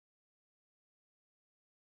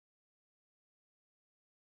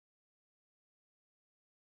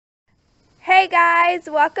Hey guys,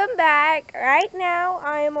 welcome back. Right now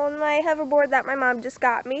I am on my hoverboard that my mom just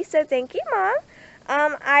got me, so thank you, Mom.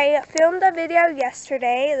 I filmed a video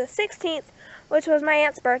yesterday, the 16th, which was my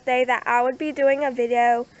aunt's birthday, that I would be doing a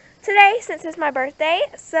video today since it's my birthday.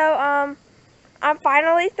 So I'm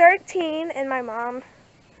finally 13 and my mom,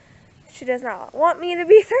 she does not want me to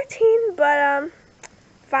be 13, but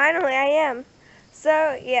finally I am.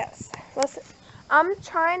 So yes, listen, I'm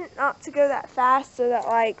trying not to go that fast so that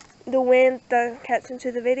like the wind doesn't catch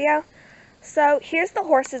into the video. So here's the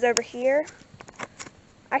horses over here.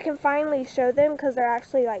 I can finally show them because they're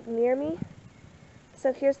actually like near me.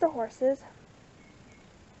 So here's the horses.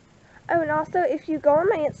 Oh, and also if you go on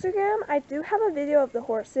my Instagram, I do have a video of the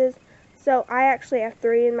horses. So I actually have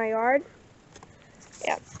 3 in my yard.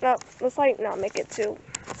 Yeah, no, let's like not make it too.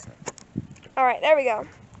 Alright, there we go.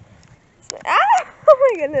 Ah!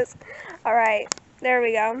 Oh my goodness. Alright, there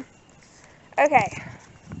we go. Okay.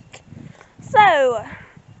 So,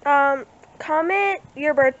 comment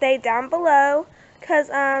your birthday down below, because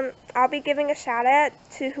I'll be giving a shout out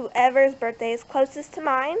to whoever's birthday is closest to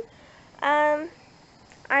mine. I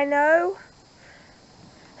know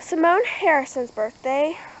Simone Harrison's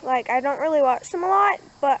birthday. Like, I don't really watch them a lot,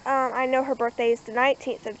 but I know her birthday is the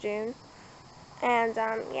 19th of June. And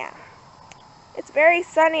yeah, it's very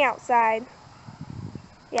sunny outside.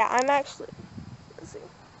 Yeah, I'm actually, let's see.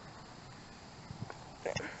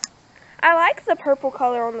 I like the purple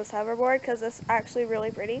color on this hoverboard because it's actually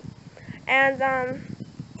really pretty. And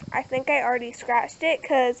I think I already scratched it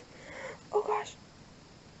because, oh gosh,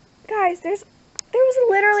 guys, there was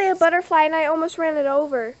literally a butterfly and I almost ran it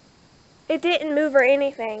over. It didn't move or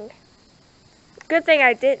anything. Good thing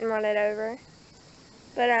I didn't run it over.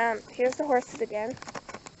 But here's the horses again.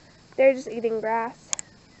 They're just eating grass.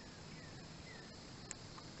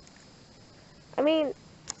 I mean,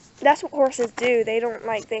 that's what horses do. They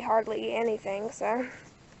hardly eat anything, so.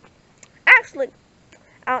 Actually,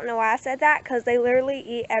 I don't know why I said that, because they literally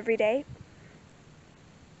eat every day.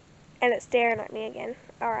 And it's staring at me again.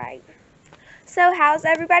 Alright. So, how's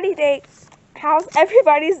everybody's day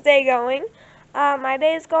going? My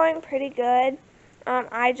day is going pretty good.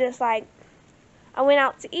 I went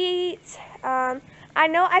out to eat. I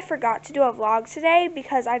know I forgot to do a vlog today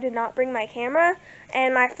because I did not bring my camera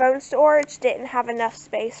and my phone storage didn't have enough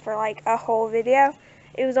space for like a whole video.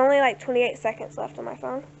 It was only like 28 seconds left on my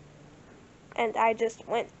phone. And I just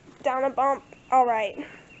went down a bump. Alright.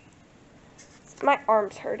 My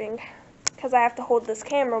arm's hurting because I have to hold this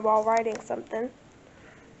camera while writing something.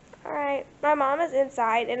 Alright, my mom is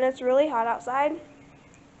inside and it's really hot outside.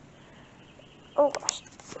 Oh gosh.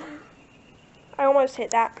 I almost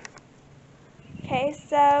hit that. Okay,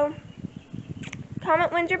 so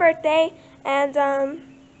comment when's your birthday and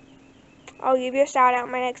I'll give you a shout out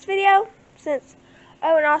in my next video oh,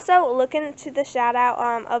 and also look into the shout out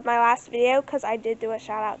of my last video because I did do a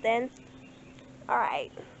shout out then.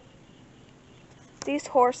 Alright. These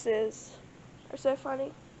horses are so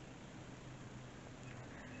funny.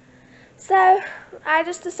 So, I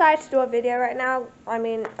just decided to do a video right now. I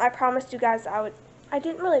mean, I promised you guys I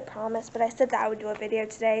didn't really promise, but I said that I would do a video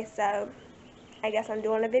today, so I guess I'm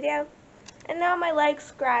doing a video. And now my leg's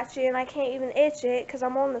scratchy and I can't even itch it because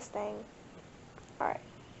I'm on this thing. Alright.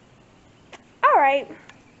 Alright.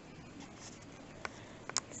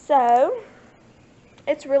 So,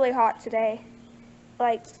 it's really hot today.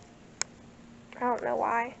 Like, I don't know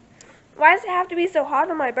why. Why does it have to be so hot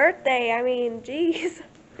on my birthday? I mean, jeez.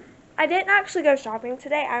 I didn't actually go shopping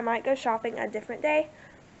today. I might go shopping a different day.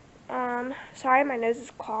 Sorry, my nose is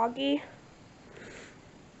cloggy.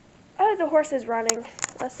 Oh, the horse is running.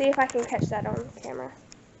 Let's see if I can catch that on camera.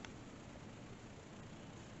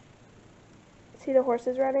 See the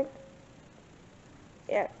horses running?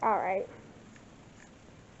 Yeah, alright.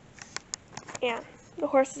 Yeah, the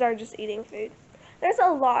horses are just eating food. There's a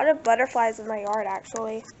lot of butterflies in my yard,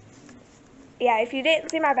 actually. Yeah, if you didn't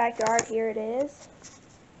see my backyard, here it is.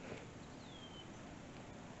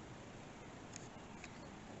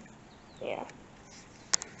 Yeah.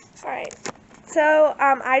 Alright. So,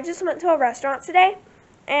 I just went to a restaurant today,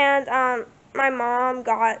 and my mom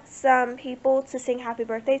got some people to sing happy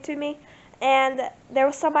birthday to me, and there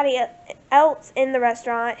was somebody else in the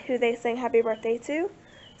restaurant who they sang happy birthday to.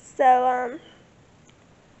 So,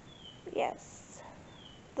 yes.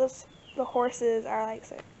 The horses are like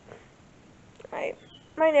so. Right.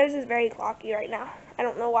 My nose is very clocky right now. I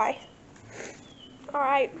don't know why.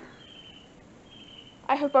 Alright.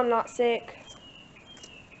 I hope I'm not sick.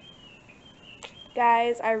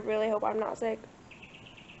 Guys, I really hope I'm not sick.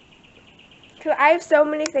 Cause I have so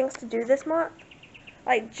many things to do this month.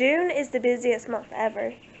 Like, June is the busiest month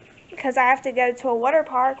ever. because I have to go to a water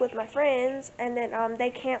park with my friends, and then they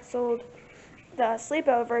canceled the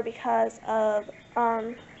sleepover because of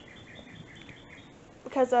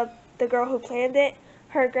the girl who planned it.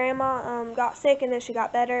 Her grandma got sick, and then she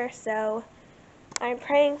got better. So I'm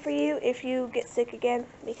praying for you if you get sick again,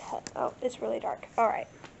 because it's really dark. All right,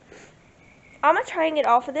 I'm gonna try and get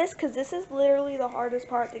off of this because this is literally the hardest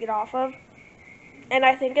part to get off of, and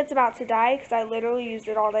I think it's about to die because I literally used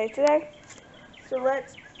it all day today. So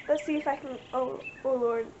let's see if I can. Oh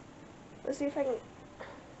Lord, let's see if I can.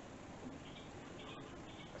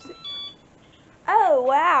 Oh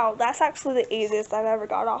wow, that's actually the easiest I've ever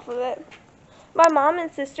got off of it. My mom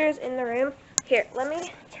and sister's in the room. Here, let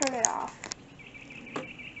me turn it off.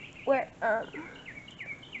 Where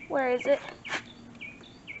is it?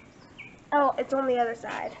 Oh, it's on the other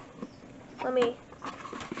side. Let me.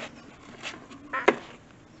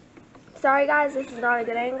 Sorry guys, this is not a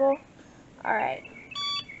good angle. All right,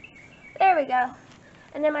 there we go.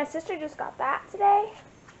 And then my sister just got back today,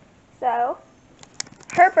 so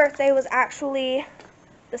her birthday was actually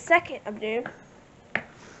the 2nd of June. All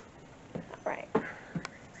right,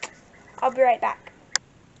 I'll be right back.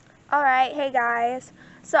 All right, hey guys.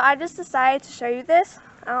 So I just decided to show you this.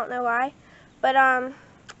 I don't know why, but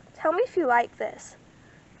tell me if you like this.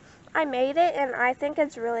 I made it and I think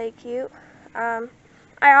it's really cute. I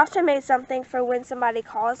also made something for when somebody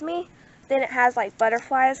calls me. Then it has like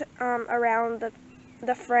butterflies around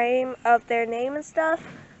the frame of their name and stuff.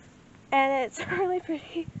 And it's really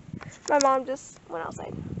pretty. My mom just went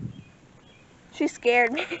outside. She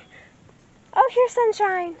scared me. Oh, here's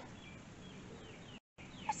Sunshine.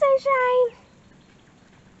 Here's Sunshine.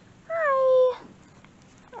 Hi.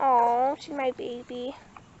 Oh, she's my baby.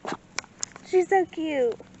 She's so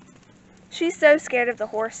cute. She's so scared of the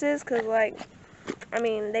horses because, like, I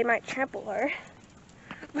mean, they might trample her.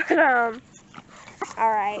 But,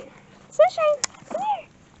 alright. Sunshine, come here.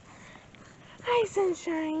 Hi,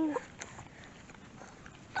 Sunshine.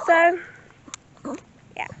 So,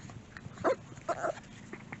 yeah.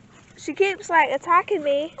 She keeps, like, attacking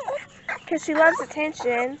me because she loves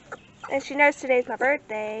attention. And she knows today's my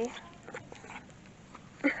birthday.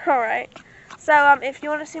 Alright. So, if you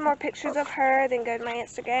want to see more pictures of her, then go to my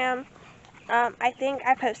Instagram. I think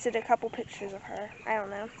I posted a couple pictures of her. I don't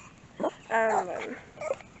know. I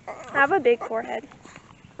have a big forehead.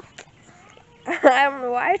 I don't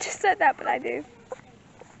know why I just said that, but I do.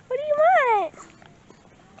 What do you want?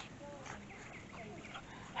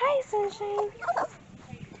 Hi, Sunshine.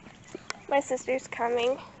 My sister's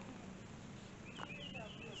coming.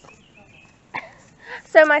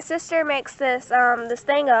 So my sister makes this this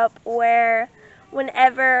thing up where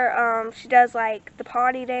whenever she does like the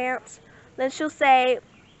potty dance, then she'll say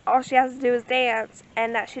all she has to do is dance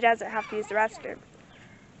and that she doesn't have to use the restroom.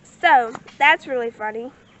 So that's really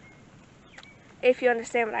funny, if you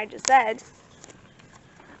understand what I just said.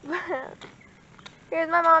 Here's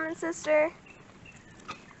my mom and sister.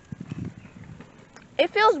 It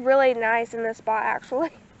feels really nice in this spot,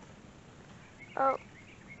 actually. Oh,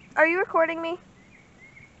 are you recording me?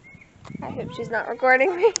 I hope she's not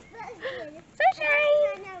recording me.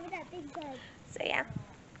 Sunshine! So yeah.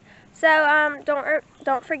 So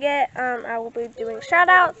don't forget, I will be doing shout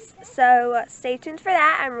outs, so stay tuned for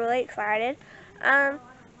that. I'm really excited. I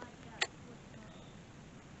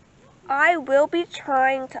will be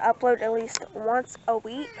trying to upload at least once a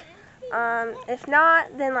week. If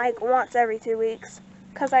not, then like once every 2 weeks,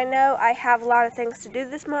 because I know I have a lot of things to do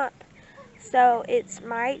this month, so it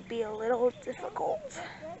might be a little difficult.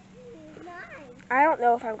 I don't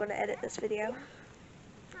know if I'm going to edit this video.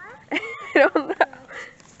 I don't know.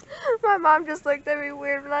 My mom just looked at me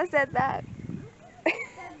weird when I said that.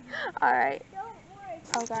 Alright.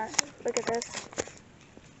 Oh gosh, look at this.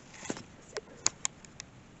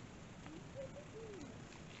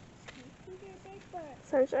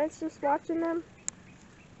 Sunshine's just watching them.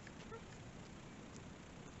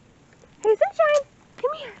 Hey, Sunshine!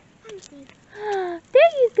 Come here.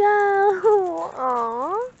 There you go.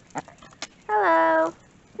 Aww. Hello.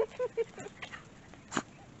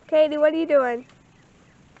 Katie, what are you doing?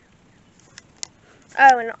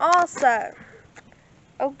 Oh, and also,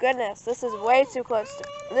 oh goodness, this is way too close to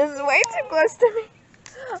me.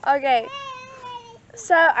 Okay,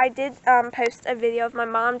 so I did post a video of my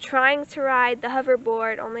mom trying to ride the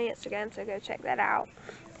hoverboard on my Instagram, so go check that out.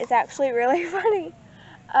 It's actually really funny.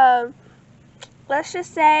 Let's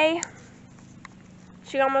just say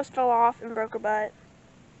she almost fell off and broke her butt.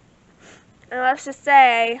 And let's just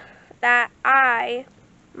say that I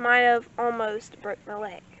might have almost broke my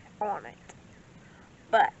leg on it.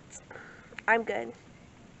 But I'm good.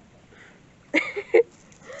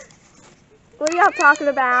 What are y'all talking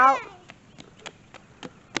about?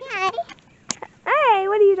 Hi. Hey,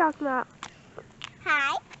 what are you talking about?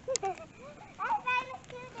 Hi. I ride a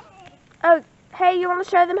scooter. Oh, hey, you want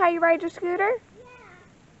to show them how you ride your scooter?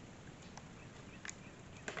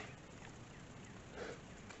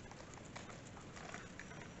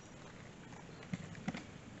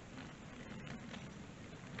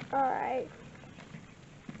 Alright.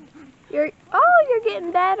 You're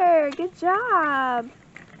getting better. Good job.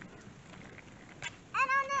 And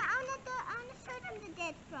I want to show them the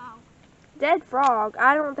dead frog. Dead frog?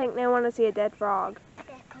 I don't think they want to see a dead frog.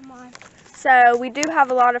 Yeah, come on. So, we do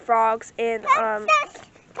have a lot of frogs in,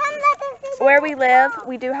 where we live.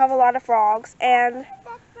 We do have a lot of frogs, and,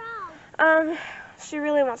 she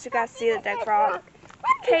really wants you guys to see the dead frog.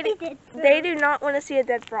 Katie, they do not want to see a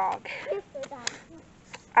dead frog.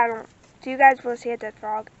 Do you guys want to see a dead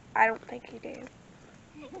frog? I don't think you do.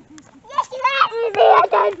 Yes, you have to see a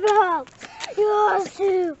dead frog. You want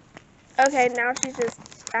to. Okay, now she's just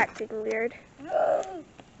acting weird.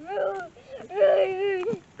 Hey!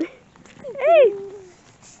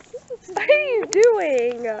 What are you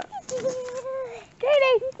doing?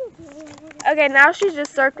 Katie! Okay, now she's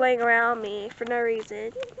just circling around me for no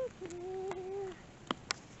reason.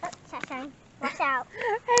 Oh, Sunshine, watch out.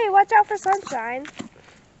 Hey, watch out for Sunshine.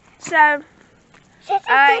 So,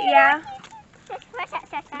 yeah.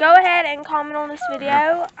 Go ahead and comment on this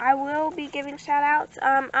video. I will be giving shout outs.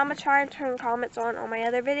 I'm going to try and turn comments on my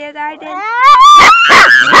other video that I did.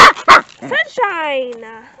 Sunshine!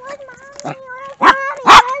 Where's Mommy? Where's Mommy?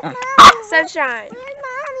 Where's Mommy? Sunshine. Where's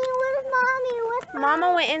Mommy? Where's Mommy? Where's Mommy? Mama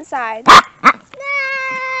went inside. No!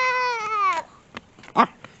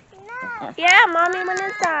 No! Yeah, Mommy went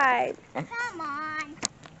inside. Come on.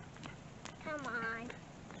 Come on.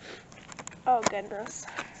 Oh, goodness.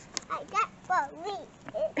 I can't believe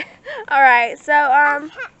it. Alright, so, I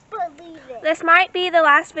can't believe it. this might be the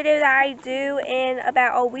last video that I do in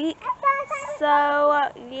about a week.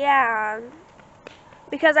 So, yeah.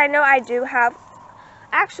 Because I know I do have,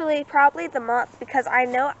 actually, probably the month, because I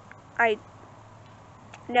know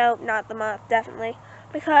no, not the month, definitely.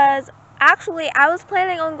 Because, actually, I was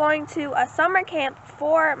planning on going to a summer camp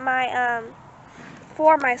for my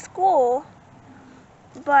school,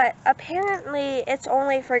 but apparently it's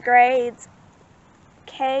only for grades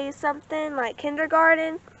K something, like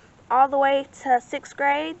kindergarten, all the way to 6th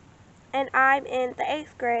grade, and I'm in the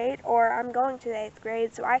 8th grade, or I'm going to the 8th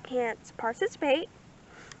grade, so I can't participate.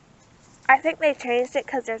 I think they changed it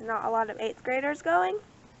because there's not a lot of 8th graders going,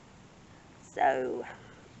 so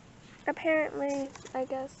apparently, I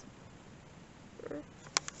guess.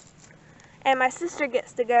 And my sister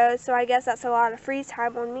gets to go, so I guess that's a lot of free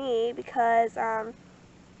time on me, because I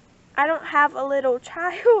don't have a little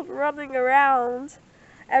child running around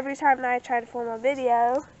every time that I try to film a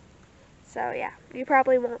video. So yeah, you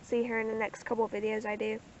probably won't see her in the next couple of videos I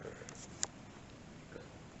do.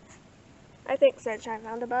 I think Sunshine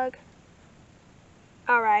found a bug.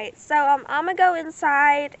 Alright, so I'm gonna go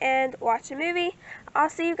inside and watch a movie. I'll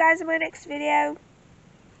see you guys in my next video.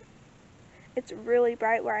 It's really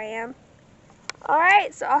bright where I am.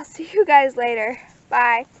 Alright, so I'll see you guys later.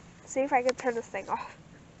 Bye. See if I can turn this thing off.